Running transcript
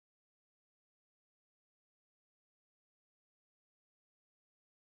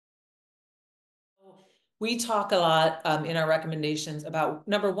we talk a lot in our recommendations about,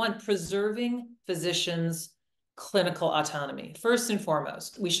 number one, preserving physicians' clinical autonomy. First and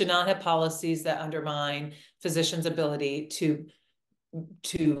foremost, we should not have policies that undermine physicians' ability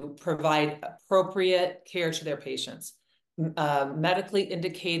to provide appropriate care to their patients, medically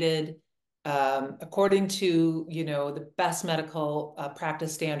indicated, according to the best medical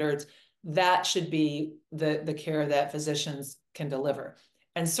practice standards. That should be the care that physicians can deliver.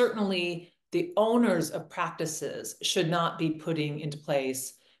 And certainly the owners of practices should not be putting into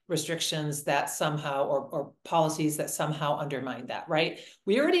place restrictions that somehow or policies that somehow undermine that, right?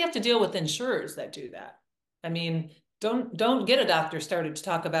 We already have to deal with insurers that do that. I mean, don't get a doctor started to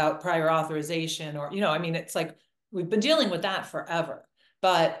talk about prior authorization or, I mean, it's like we've been dealing with that forever.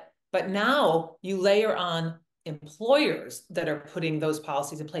 But now you layer on employers that are putting those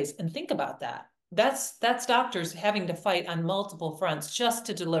policies in place, and think about that. That's doctors having to fight on multiple fronts just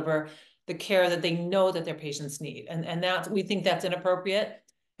to deliver the care that they know that their patients need. And that, we think that's inappropriate.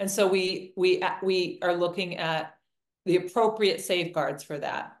 And so we are looking at the appropriate safeguards for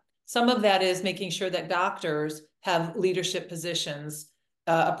that. Some of that is making sure that doctors have leadership positions,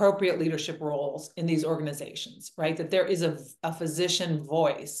 appropriate leadership roles in these organizations, right? That there is a physician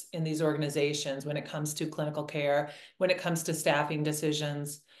voice in these organizations when it comes to clinical care, when it comes to staffing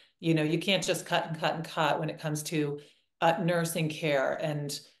decisions. You can't just cut and cut and cut when it comes to nursing care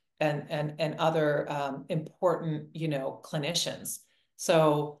and other important, clinicians.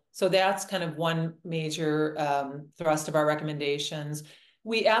 So that's kind of one major thrust of our recommendations.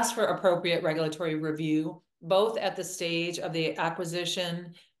 We ask for appropriate regulatory review, both at the stage of the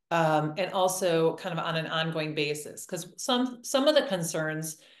acquisition and also kind of on an ongoing basis. Because some of the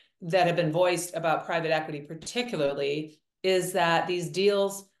concerns that have been voiced about private equity particularly is that these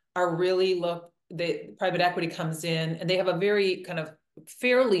deals are really private equity comes in and they have a very kind of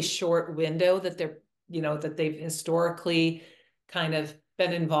fairly short window that that they've historically kind of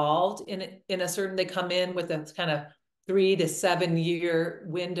been involved in a certain, they come in with a kind of 3 to 7 year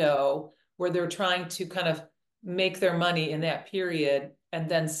window where they're trying to kind of make their money in that period and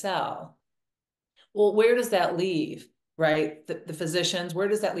then sell. Well, where does that leave, right? The physicians, where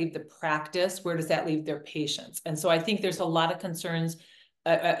does that leave the practice? Where does that leave their patients? And so I think there's a lot of concerns,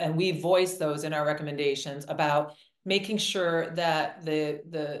 and we voice those in our recommendations about making sure that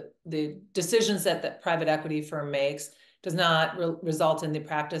the decisions that the private equity firm makes does not result in the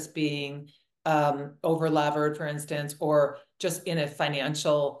practice being over levered, for instance, or just in a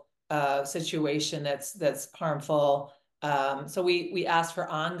financial situation that's harmful. So we ask for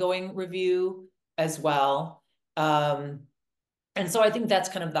ongoing review as well. And so I think that's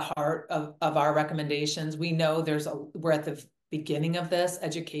kind of the heart of our recommendations. We know we're at the beginning of this.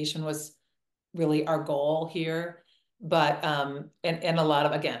 Education was really our goal here. But and a lot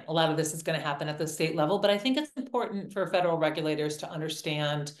of this is going to happen at the state level. But I think it's important for federal regulators to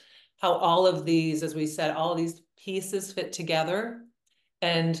understand how all of these, as we said, all of these pieces fit together,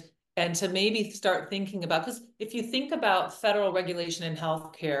 and to maybe start thinking about, because if you think about federal regulation in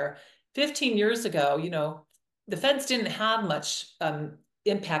healthcare, 15 years ago, the feds didn't have much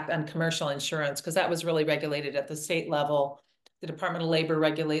impact on commercial insurance because that was really regulated at the state level. The Department of Labor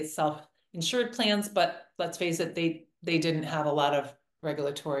regulates self-insured plans, but let's face it, they didn't have a lot of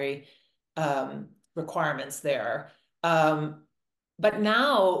regulatory requirements there. But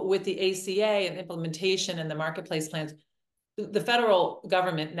now with the ACA and implementation and the marketplace plans, the federal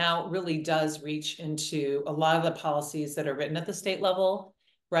government now really does reach into a lot of the policies that are written at the state level,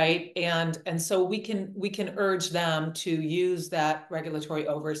 right? And so we can urge them to use that regulatory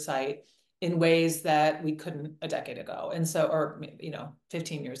oversight in ways that we couldn't a decade ago, and so, or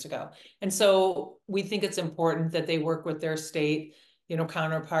 15 years ago. And so we think it's important that they work with their state,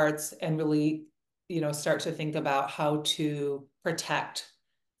 counterparts, and really, start to think about how to protect,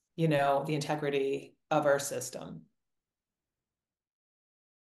 the integrity of our system.